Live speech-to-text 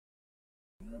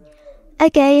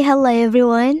Okay, hello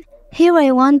everyone. Here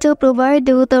I want to provide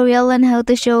the tutorial on how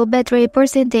to show battery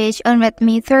percentage on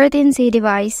Redmi 13c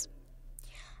device.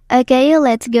 Okay,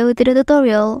 let's go to the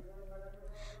tutorial.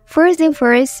 First thing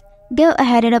first, go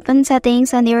ahead and open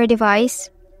settings on your device.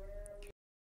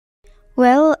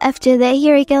 Well, after that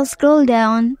here you can scroll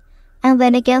down, and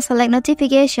then you can select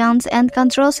notifications and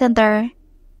control center.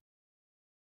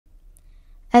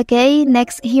 Okay,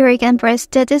 next here you can press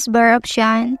status bar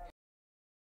option.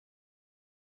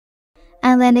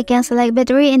 And then you can select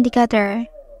battery indicator.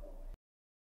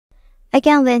 I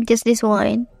can then choose this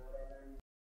one.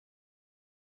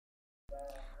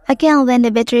 Again, then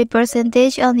the battery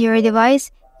percentage on your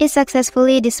device is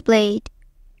successfully displayed.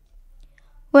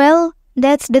 Well,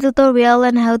 that's the tutorial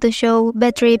on how to show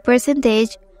battery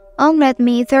percentage on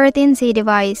Redmi 13c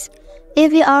device.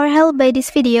 If you are helped by this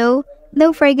video,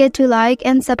 don't forget to like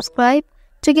and subscribe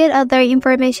to get other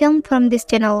information from this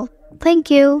channel. Thank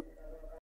you.